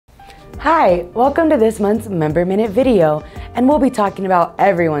Hi, welcome to this month's Member Minute video, and we'll be talking about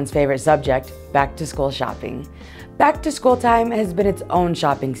everyone's favorite subject, back to school shopping. Back to school time has been its own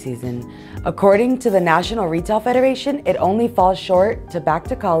shopping season. According to the National Retail Federation, it only falls short to back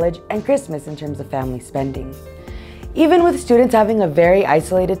to college and Christmas in terms of family spending. Even with students having a very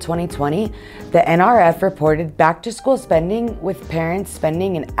isolated 2020, the NRF reported back to school spending with parents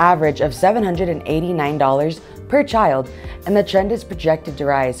spending an average of $789 per child, and the trend is projected to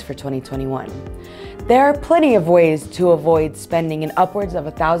rise for 2021. There are plenty of ways to avoid spending in upwards of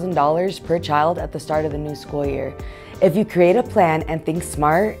 $1,000 per child at the start of the new school year. If you create a plan and think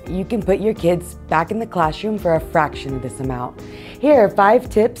smart, you can put your kids back in the classroom for a fraction of this amount. Here are 5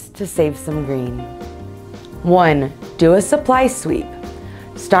 tips to save some green. 1. Do a supply sweep.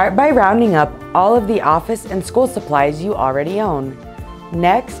 Start by rounding up all of the office and school supplies you already own.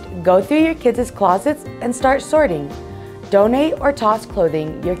 Next, go through your kids' closets and start sorting. Donate or toss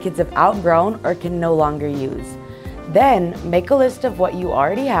clothing your kids have outgrown or can no longer use. Then, make a list of what you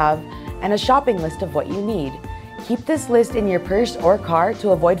already have and a shopping list of what you need. Keep this list in your purse or car to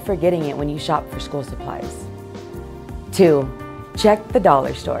avoid forgetting it when you shop for school supplies. 2. Check the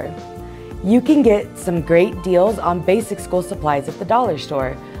dollar store. You can get some great deals on basic school supplies at the dollar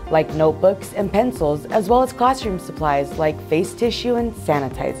store, like notebooks and pencils, as well as classroom supplies like face tissue and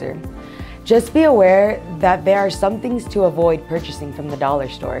sanitizer. Just be aware that there are some things to avoid purchasing from the dollar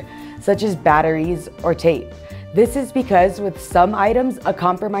store, such as batteries or tape. This is because with some items, a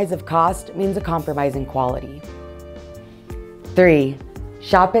compromise of cost means a compromise in quality. 3.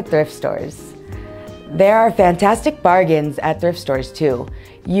 Shop at thrift stores. There are fantastic bargains at thrift stores too.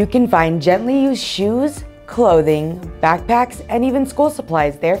 You can find gently used shoes, clothing, backpacks, and even school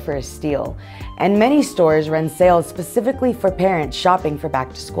supplies there for a steal. And many stores run sales specifically for parents shopping for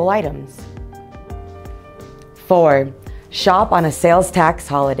back-to-school items. 4. Shop on a sales tax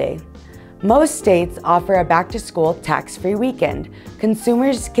holiday. Most states offer a back-to-school tax-free weekend.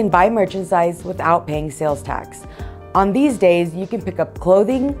 Consumers can buy merchandise without paying sales tax. On these days, you can pick up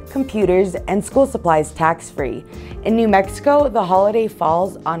clothing, computers, and school supplies tax-free. In New Mexico, the holiday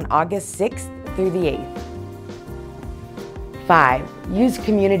falls on August 6th through the 8th. 5. Use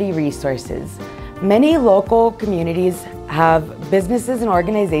community resources. Many local communities have businesses and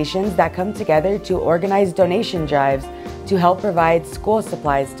organizations that come together to organize donation drives to help provide school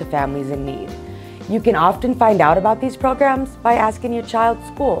supplies to families in need. You can often find out about these programs by asking your child's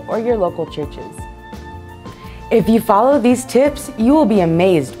school or your local churches. If you follow these tips, you will be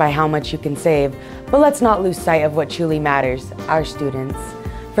amazed by how much you can save, but let's not lose sight of what truly matters, our students.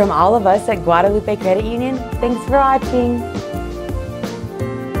 From all of us at Guadalupe Credit Union, thanks for watching.